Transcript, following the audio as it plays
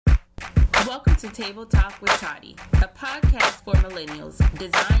Welcome to Table Talk with Tottie, a podcast for millennials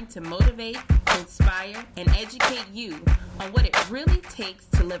designed to motivate, inspire, and educate you on what it really takes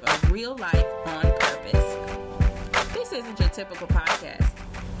to live a real life on purpose. This isn't your typical podcast.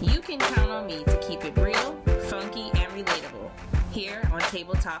 You can count on me to keep it real, funky, and relatable here on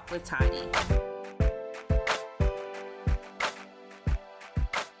Table Talk with Tottie.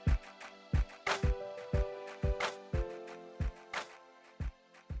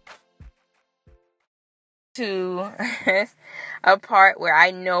 To a part where I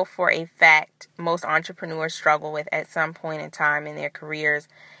know for a fact most entrepreneurs struggle with at some point in time in their careers.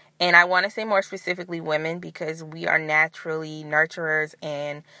 And I want to say more specifically women, because we are naturally nurturers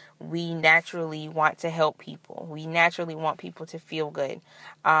and we naturally want to help people. We naturally want people to feel good.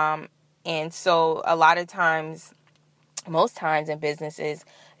 And so a lot of times, most times in businesses,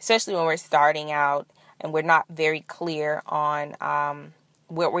 especially when we're starting out and we're not very clear on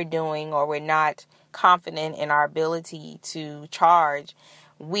what we're doing, or we're not confident in our ability to charge,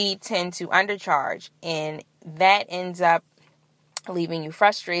 we tend to undercharge, and that ends up leaving you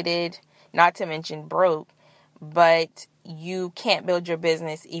frustrated, not to mention broke. But you can't build your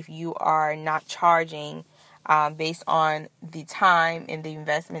business if you are not charging based on the time and the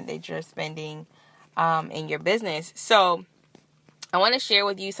investment that you're spending in your business. So I want to share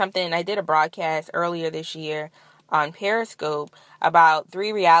with you something. I did a broadcast earlier this year on Periscope about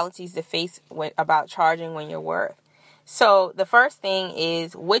 3 realities to face about charging when you're worth. So the first thing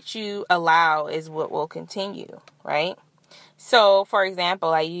is, what you allow is what will continue, right? So for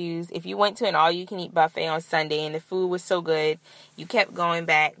example, if you went to an all-you-can-eat buffet on Sunday and the food was so good, you kept going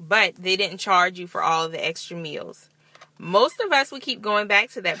back, but they didn't charge you for all of the extra meals. Most of us would keep going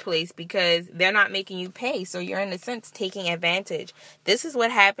back to that place because they're not making you pay. So you're, in a sense, taking advantage. This is what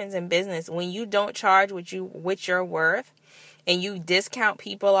happens in business. When you don't charge what you're worth and you discount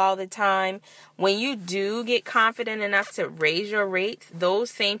people all the time, when you do get confident enough to raise your rates, those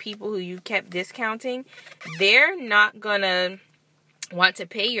same people who you kept discounting, they're not going to want to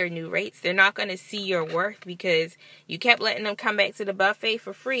pay your new rates. They're not going to see your worth because you kept letting them come back to the buffet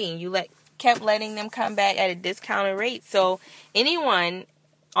for free, and you kept letting them come back at a discounted rate. So anyone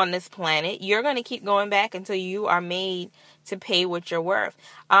on this planet, you're going to keep going back until you are made to pay what you're worth.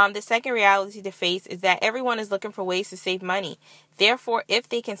 The second reality to face is that everyone is looking for ways to save money. Therefore, if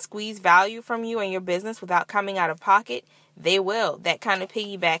they can squeeze value from you and your business without coming out of pocket, they will. That kind of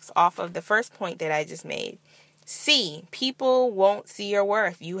piggybacks off of the first point that I just made. C, people won't see your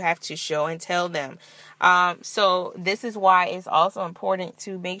worth. You have to show and tell them. So this is why it's also important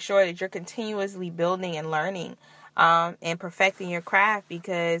to make sure that you're continuously building and learning and perfecting your craft,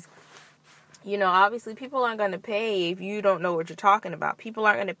 because, obviously people aren't going to pay if you don't know what you're talking about. People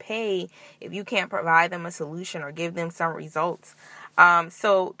aren't going to pay if you can't provide them a solution or give them some results.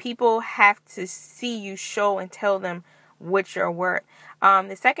 So people have to see you show and tell them what you're worth.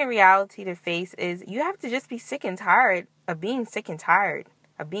 The second reality to face is you have to just be sick and tired of being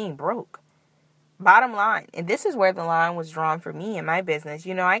broke. Bottom line. And this is where the line was drawn for me in my business.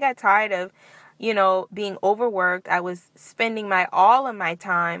 I got tired of, being overworked. I was spending all of my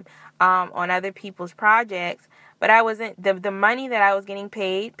time on other people's projects, but I wasn't, the money that I was getting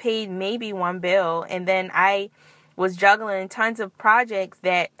paid maybe one bill. And then I was juggling tons of projects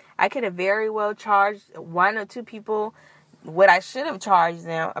that I could have very well charged 1 or 2 people what I should have charged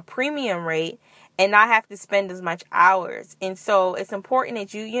them, a premium rate, and not have to spend as much hours. And so it's important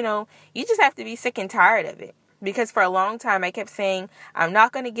that you just have to be sick and tired of it. Because for a long time I kept saying, I'm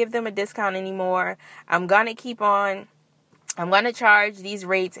not going to give them a discount anymore. I'm going to charge these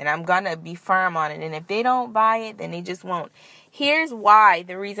rates, and I'm going to be firm on it. And if they don't buy it, then they just won't. Here's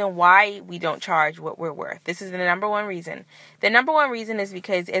the reason why we don't charge what we're worth. This is the number one reason. The number one reason is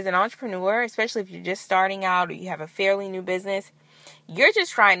because as an entrepreneur, especially if you're just starting out or you have a fairly new business, you're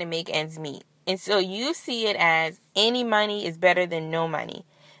just trying to make ends meet. And so you see it as any money is better than no money.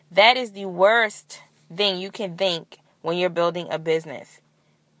 That is the worst thing you can think when you're building a business,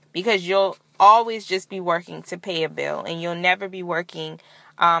 because you'll always just be working to pay a bill, and you'll never be working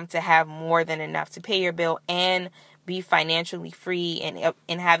to have more than enough to pay your bill and be financially free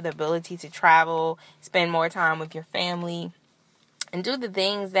and have the ability to travel, spend more time with your family, and do the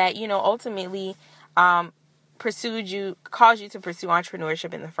things that, ultimately caused you to pursue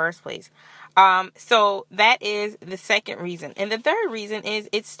entrepreneurship in the first place. So that is the second reason. And the third reason is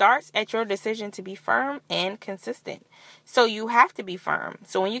it starts at your decision to be firm and consistent. So you have to be firm.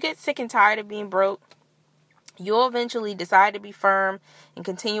 So when you get sick and tired of being broke, you'll eventually decide to be firm and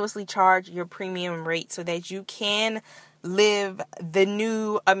continuously charge your premium rate so that you can live the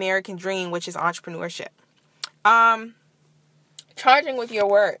new American dream, which is entrepreneurship. Charging with your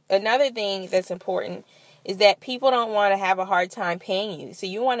work. Another thing that's important is that people don't want to have a hard time paying you. So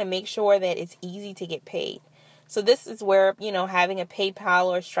you want to make sure that it's easy to get paid. So this is where, having a PayPal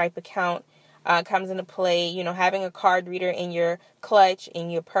or Stripe account comes into play. Having a card reader in your clutch, in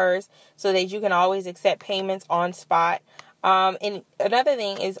your purse, so that you can always accept payments on spot. And another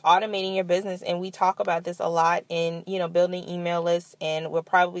thing is automating your business. And we talk about this a lot in, building email lists. And we'll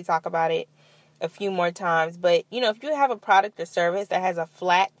probably talk about it a few more times. But, if you have a product or service that has a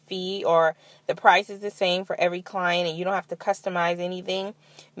flat fee or the price is the same for every client and you don't have to customize anything,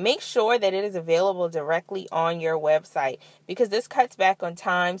 make sure that it is available directly on your website, because this cuts back on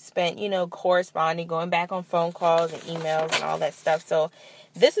time spent, corresponding, going back on phone calls and emails and all that stuff. So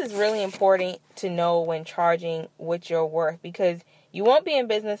this is really important to know when charging what you're worth, because you won't be in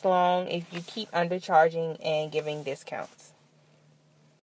business long if you keep undercharging and giving discounts.